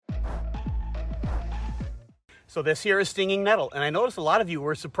So this here is stinging nettle, and I noticed a lot of you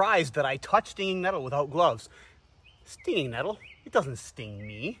were surprised that I touched stinging nettle without gloves. Stinging nettle? It doesn't sting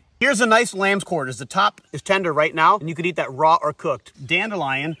me. Here's a nice lamb's quarters. The top is tender right now, and you could eat that raw or cooked.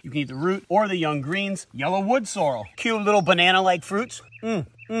 Dandelion, you can eat the root or the young greens. Yellow wood sorrel, cute little banana-like fruits.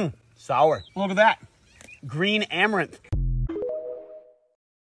 Sour. Look at that. Green amaranth.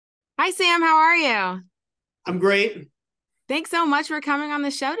 Hi, Sam. How are you? I'm great. Thanks so much for coming on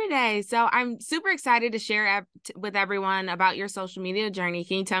the show today. So I'm super excited to share with everyone about your social media journey.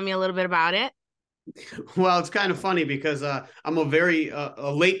 Can you tell me a little bit about it? Well, it's kind of funny because I'm a very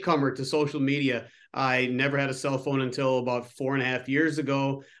a latecomer to social media. I never had a cell phone until about 4.5 years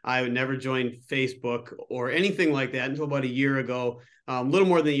ago. I would never joined Facebook or anything like that until about a year ago. A little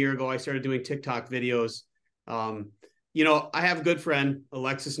more than a year ago, I started doing TikTok videos. Um, I have a good friend,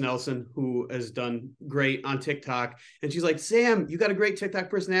 Alexis Nelson, who has done great on TikTok. And she's like, Sam, you got a great TikTok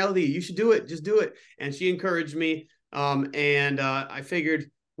personality. You should do it. Just do it. And she encouraged me. I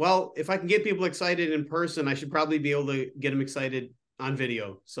figured, well, if I can get people excited in person, I should probably be able to get them excited on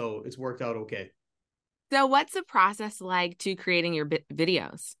video. So it's worked out okay. So what's the process like to creating your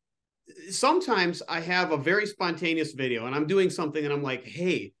videos? Sometimes I have a very spontaneous video and I'm doing something and I'm like,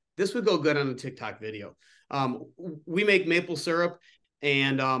 hey, this would go good on a TikTok video. We make maple syrup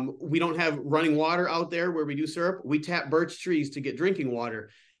and we don't have running water out there where we do syrup. We tap birch trees to get drinking water.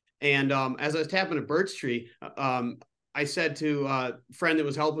 And as I was tapping a birch tree, I said to a friend that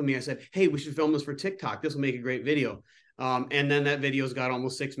was helping me, I said, hey, we should film this for TikTok. This will make a great video. And then that video's got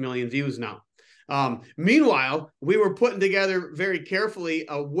almost 6 million views now. Meanwhile, we were putting together very carefully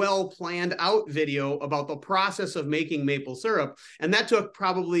a well-planned out video about the process of making maple syrup. And that took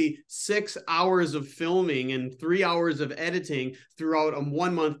probably 6 hours of filming and 3 hours of editing throughout a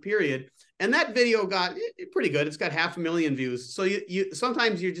 1-month period. And that video got pretty good. It's got 500,000 views. So you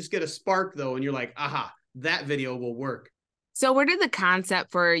sometimes you just get a spark though, and you're like, aha, that video will work. So where did the concept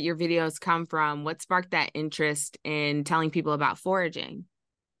for your videos come from? What sparked that interest in telling people about foraging?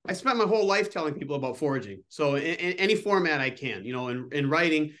 I spent my whole life telling people about foraging. So in any format I can, in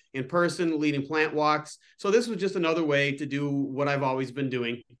writing, in person, leading plant walks. So this was just another way to do what I've always been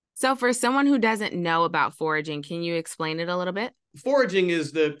doing. So for someone who doesn't know about foraging, can you explain it a little bit? Foraging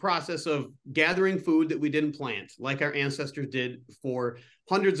is the process of gathering food that we didn't plant, like our ancestors did for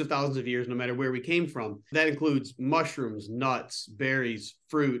hundreds of thousands of years, no matter where we came from. That includes mushrooms, nuts, berries,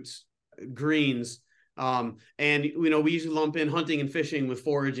 fruits, greens. We usually lump in hunting and fishing with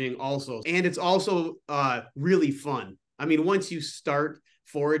foraging also. And it's also really fun. I mean, once you start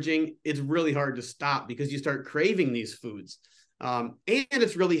foraging, it's really hard to stop because you start craving these foods. And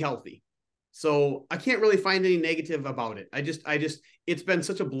it's really healthy. So I can't really find any negative about it. It's been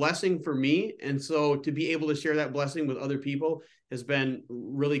such a blessing for me. And so to be able to share that blessing with other people has been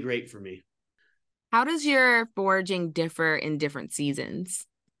really great for me. How does your foraging differ in different seasons?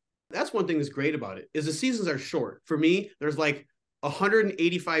 That's one thing that's great about it is the seasons are short. For me, there's like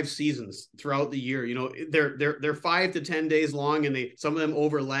 185 seasons throughout the year. They're 5 to 10 days long and some of them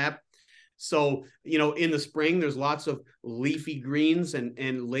overlap. So, in the spring, there's lots of leafy greens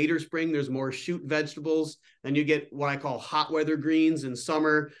and later spring, there's more shoot vegetables. Then you get what I call hot weather greens in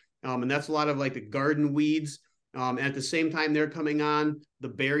summer. And that's a lot of like the garden weeds. At the same time they're coming on, the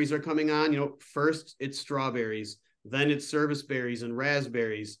berries are coming on. First it's strawberries, then it's service berries and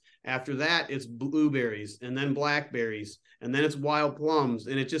raspberries. After that, it's blueberries and then blackberries, and then it's wild plums.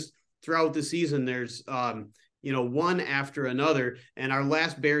 And it just throughout the season, there's one after another. And our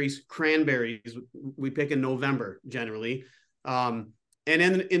last berries, cranberries, we pick in November generally. And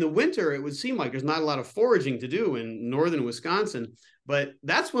then in the winter, it would seem like there's not a lot of foraging to do in northern Wisconsin. But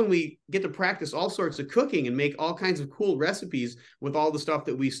that's when we get to practice all sorts of cooking and make all kinds of cool recipes with all the stuff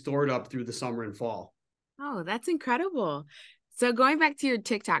that we stored up through the summer and fall. Oh, that's incredible. So going back to your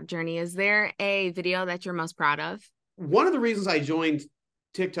TikTok journey, is there a video that you're most proud of? One of the reasons I joined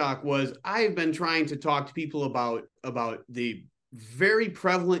TikTok was I've been trying to talk to people about the very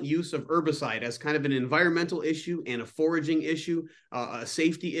prevalent use of herbicide as kind of an environmental issue and a foraging issue, a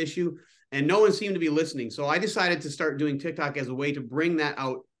safety issue, and no one seemed to be listening. So I decided to start doing TikTok as a way to bring that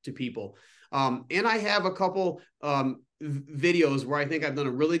out to people. And I have a couple videos where I think I've done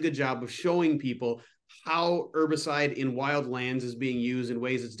a really good job of showing people how herbicide in wild lands is being used in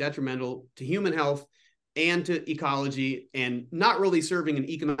ways that's detrimental to human health and to ecology and not really serving an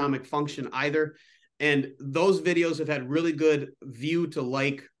economic function either. And those videos have had really good view to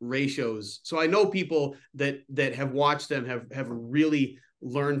like ratios. So I know people that have watched them have really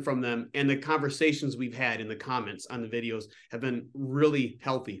learned from them. And the conversations we've had in the comments on the videos have been really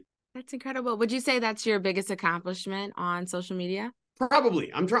healthy. That's incredible. Would you say that's your biggest accomplishment on social media?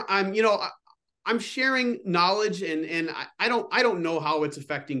 Probably. I'm sharing knowledge, and I don't know how it's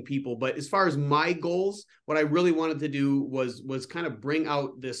affecting people, but as far as my goals, what I really wanted to do was kind of bring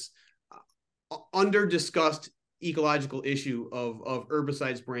out this under discussed ecological issue of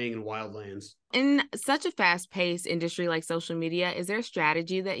herbicide spraying in wildlands. In such a fast-paced industry like social media, is there a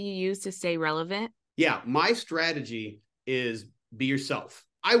strategy that you use to stay relevant? Yeah, my strategy is be yourself.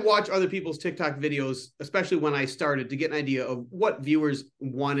 I watch other people's TikTok videos, especially when I started, to get an idea of what viewers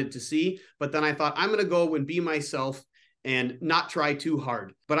wanted to see. But then I thought, I'm going to go and be myself and not try too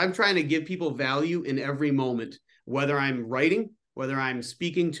hard. But I'm trying to give people value in every moment, whether I'm writing, whether I'm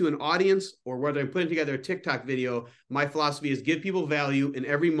speaking to an audience, or whether I'm putting together a TikTok video. My philosophy is give people value in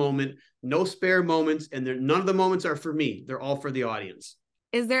every moment, no spare moments, and none of the moments are for me. They're all for the audience.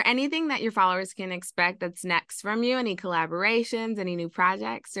 Is there anything that your followers can expect that's next from you? Any collaborations, any new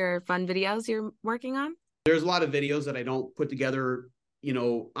projects or fun videos you're working on? There's a lot of videos that I don't put together,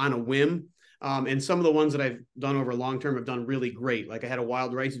 on a whim. And some of the ones that I've done over long term have done really great. Like I had a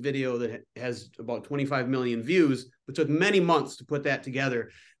wild rice video that has about 25 million views, but took many months to put that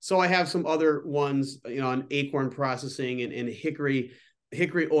together. So I have some other ones, on acorn processing and hickory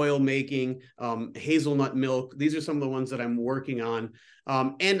oil making, hazelnut milk. These are some of the ones that I'm working on.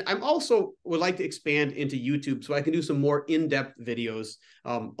 And I'm also would like to expand into YouTube so I can do some more in-depth videos,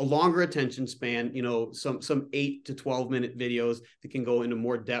 a longer attention span, some 8 to 12 minute videos that can go into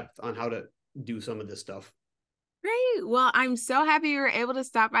more depth on how to do some of this stuff. Great. Well, I'm so happy you were able to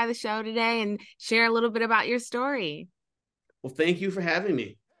stop by the show today and share a little bit about your story. Well, thank you for having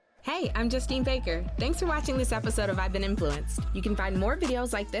me. Hey, I'm Justine Baker. Thanks for watching this episode of I've Been Influenced. You can find more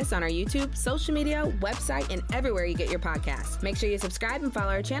videos like this on our YouTube, social media, website, and everywhere you get your podcasts. Make sure you subscribe and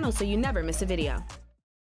follow our channel so you never miss a video.